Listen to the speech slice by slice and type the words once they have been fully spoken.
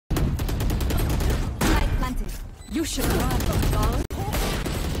You should run, dog.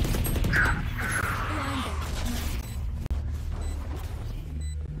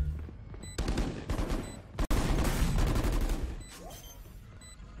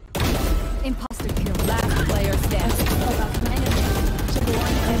 Imposter kill. Last player standing.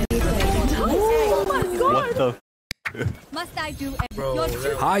 Oh my god! What the? Must I do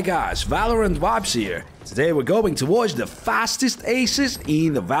Hi guys, Valorant Vibes here. Today we're going to watch the fastest aces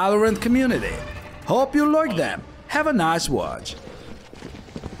in the Valorant community. Hope you like them. Have a nice watch.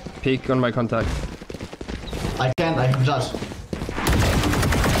 Peek on my contact. I can just.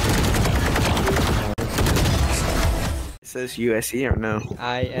 It says USE or no?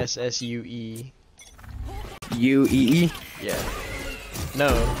 ISSUE. UEE? Yeah. No,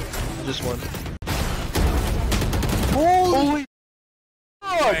 just one. Holy!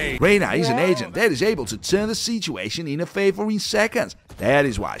 Reyna is an agent that is able to turn the situation in her favor in seconds. That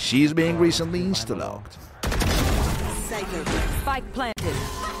is why she's being recently insta-locked. Spike planted.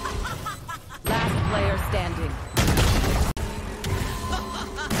 Last player standing.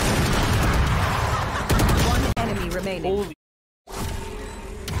 One enemy remaining. Holy.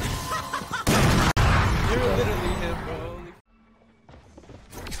 You're literally him, bro.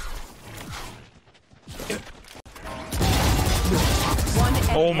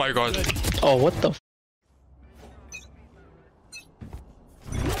 Oh my god. Oh, what the?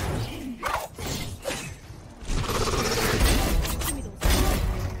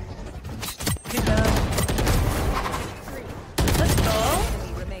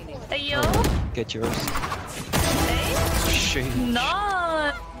 Get yours. Shit.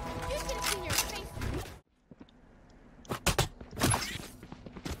 No.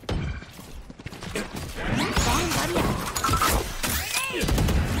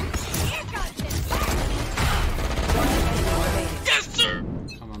 Yes, sir.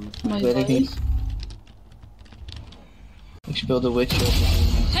 Very good. Ik speel de Witcher.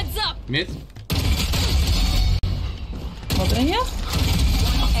 Heads up. Mid. Wat ben je?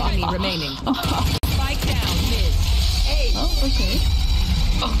 Enemy remaining. Spike down mid. Hey. Oh, okay.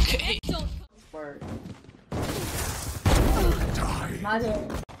 Okay.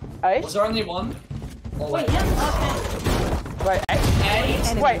 Was there only one? Wait, yes, okay.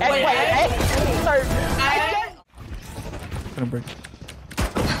 Wait,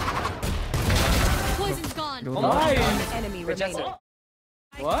 Poison's gone. Nice. One enemy remaining.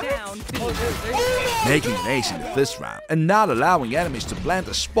 What? Down. Making an ace in the first round and not allowing enemies to plant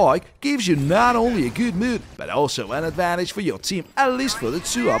a spike gives you not only a good mood, but also an advantage for your team, at least for the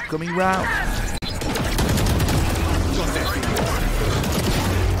 2 upcoming rounds.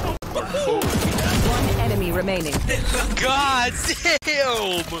 One enemy remaining. God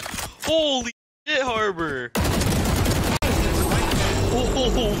damn! Holy shit, Harbor!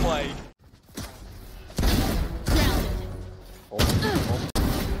 Oh my.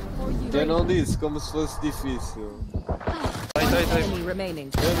 Eu não disse como se fosse difícil. Enemy remaining.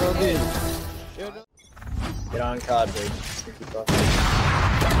 Eu não disse. Get on card, dude.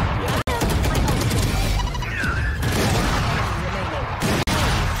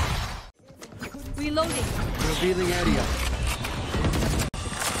 Reloading. Revealing area.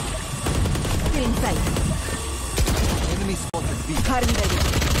 In sight. Enemy spotted B. Cutting ready.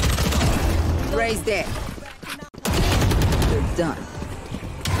 Raise there. They're done.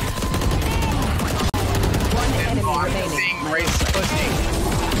 One enemy remaining.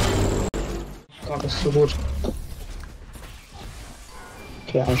 Kanka subur.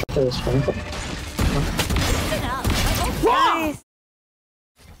 Okay, I'll try this one.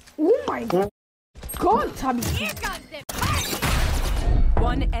 Oh my god. God, Tommy.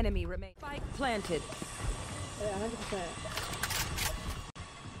 One enemy remaining. Spike planted. Yeah, 100%.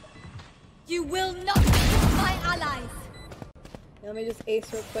 You will not kill my allies. Let me just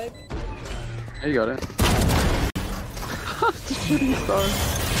ace real quick. There you got it. Just shooting stars.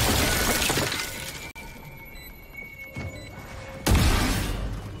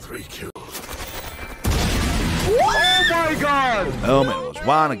 Oh my god! Omen was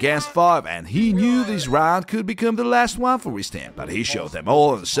 1 against 5 and he knew this round could become the last one for his team, but he showed them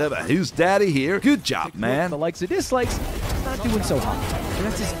all on the server who's daddy here. Good job, man. The likes or dislikes, not doing so hot. And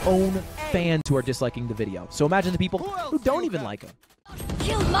that's his own fans who are disliking the video. So imagine the people who don't even like him.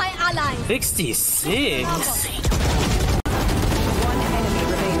 Kill my allies. 66? One enemy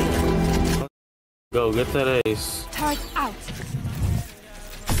remaining. Go, get that ace. Turret out.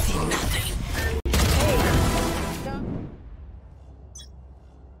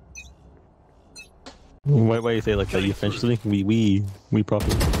 Why you say it like that? You eventually? We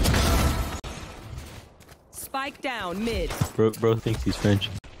probably. Spike down mid. Bro thinks he's French.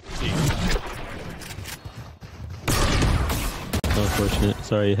 Unfortunate.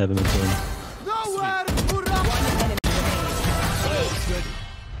 Sorry, I haven't been playing.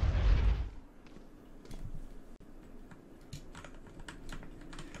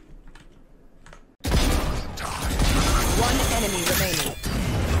 One enemy remaining.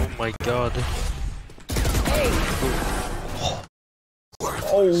 Oh my god.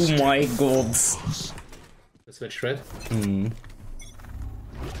 Oh my god. Switch red.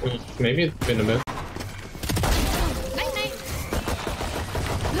 Maybe it's been a bit.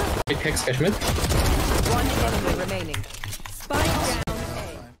 Big hex cash mid. One enemy remaining. Spike down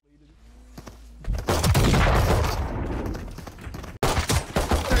A.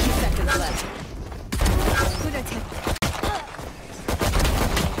 30 seconds left. Good attempt.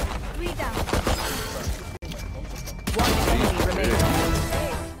 3 down. One enemy remaining.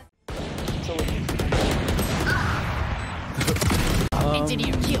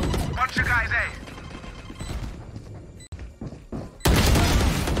 Engineer killed. Watch you guys,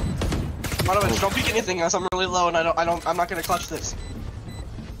 By the way, don't peek anything else. I'm really low and I'm not gonna clutch this.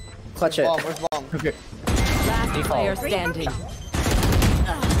 Clutch it. Where's bomb? Okay. Last player standing.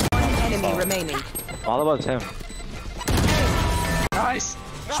 One enemy remaining. All about him. Nice.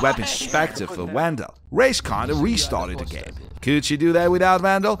 Swapping Spectre for Vandal. Race kinda restarted the game. Could she do that without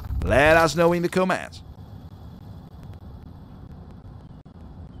Vandal? Let us know in the comments.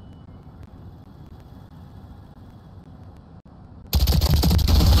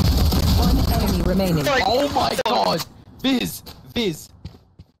 One enemy remaining. Oh my god! Viz!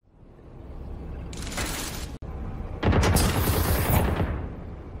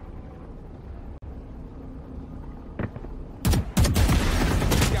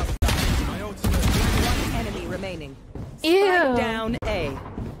 One enemy remaining. Ew. Spike down A.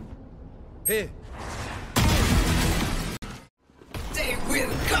 Here. They will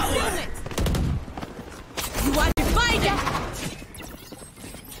go. You want to fight it?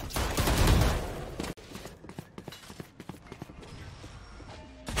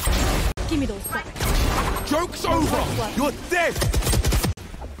 Give me those. Joke's over! You're dead!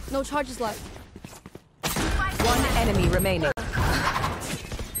 No charges left. One enemy remaining.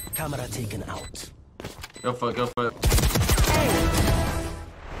 Camera taken out. Go for it, go for it.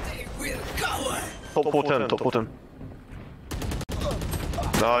 Top bottom.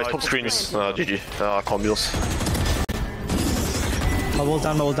 Nice, top screens. GG. Combios. Bubble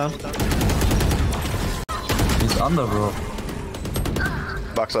down. He's under, bro.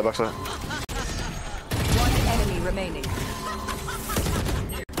 Backside. One enemy remaining.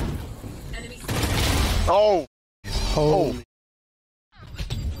 Oh! Oh!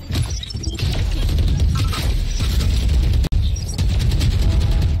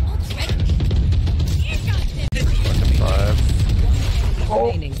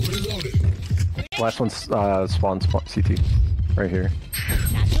 Remaining. Last one's spawn CT. Right here.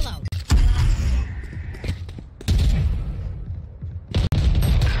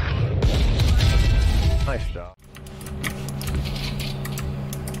 Nice job.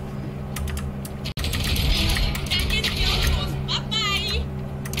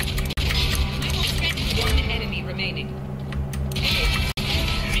 One enemy remaining.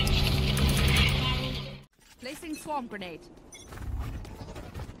 Placing swarm grenade.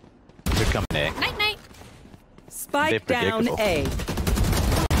 They're coming A. Night. Spike They're down A.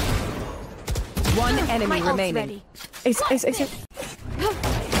 One enemy remaining. Ace.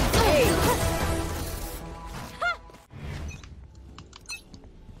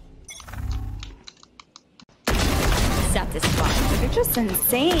 Satisfied. You're just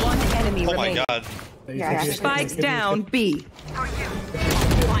insane. One enemy remaining. God. Yeah. Spike down B. Find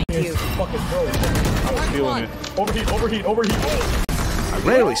you. Overheat. I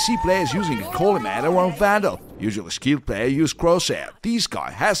rarely see players using a collimator on Vandal. Usually skilled player use Crosshair. This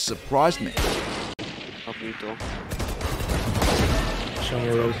guy has surprised me. Some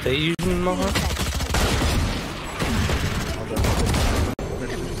rotation, man.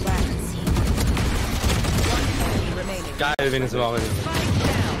 Guy win is wel.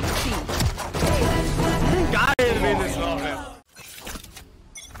 Guy win is wel.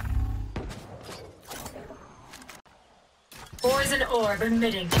 Poison orb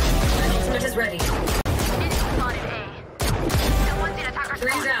emitting. Ultimate is ready. 3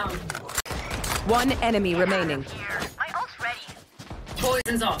 down. One enemy remaining.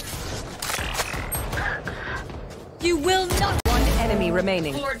 Poison's off. You will not. One enemy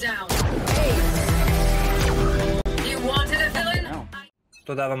remaining. 4 down. You wanted a villain? No.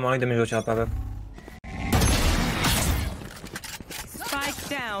 To dawam moich do mnie rzuciła, Paweł. Spike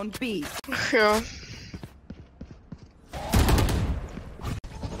down B. Yeah.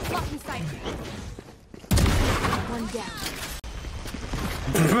 Blocking sight. One down.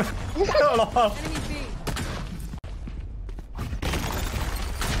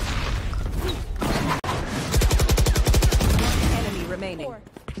 Enemy remaining.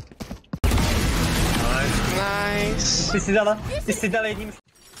 Nice. Ty jsi dal jedním.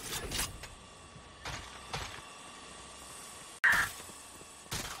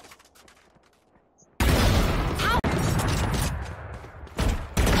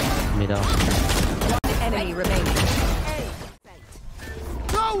 Middle. One enemy remaining.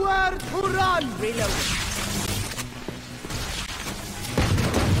 Nowhere to run! Reload.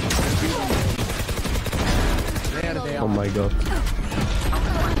 Oh my god.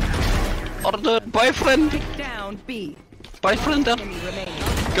 Order boyfriend. Down B. Boyfriend. Enemy remaining.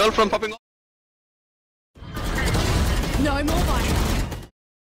 Girlfriend popping up. No more fighting.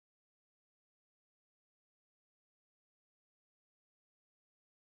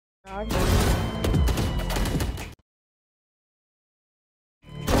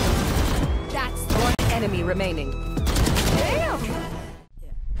 That's one enemy remaining. Damn.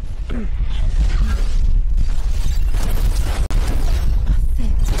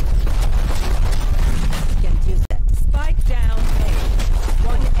 Can't use that. Spike down A.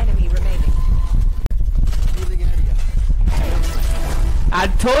 One enemy remaining. I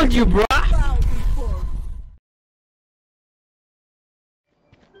told you, bro.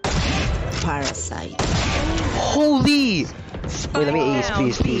 Parasite. Holy! Wait, let me ease,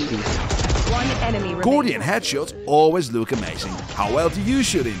 please. One enemy remaining. Gordian headshots always look amazing. How well do you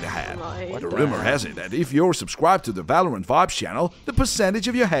shoot in the head? The rumor has it that if you're subscribed to the Valorant Vibes channel, the percentage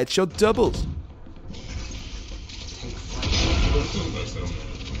of your headshot doubles.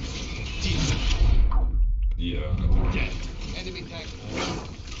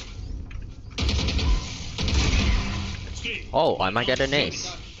 Oh, I might get an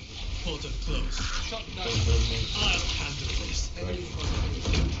ace.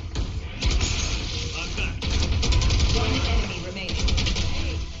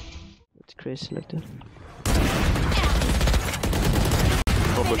 It's crazy selected.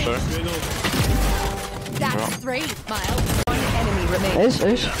 That's 3, Miles. One enemy remaining.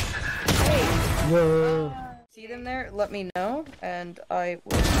 Ace. See them there? Let me know, and I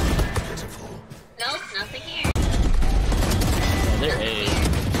will. Nope, nothing here. They're A.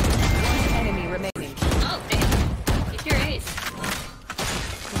 One enemy remaining. Oh, damn. Get your ace.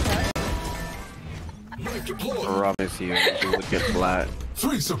 Promise you would get flat.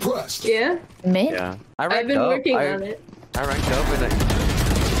 3 suppressed. Yeah? Me? Yeah. I've been working on it. I ranked up and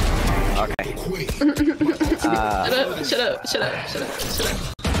okay. Shut up.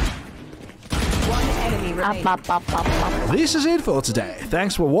 One enemy remaining. This is it for today.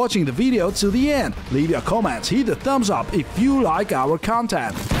 Thanks for watching the video till the end. Leave your comments, hit the thumbs up if you like our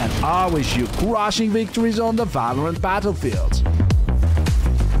content. And I wish you crushing victories on the Valorant battlefield.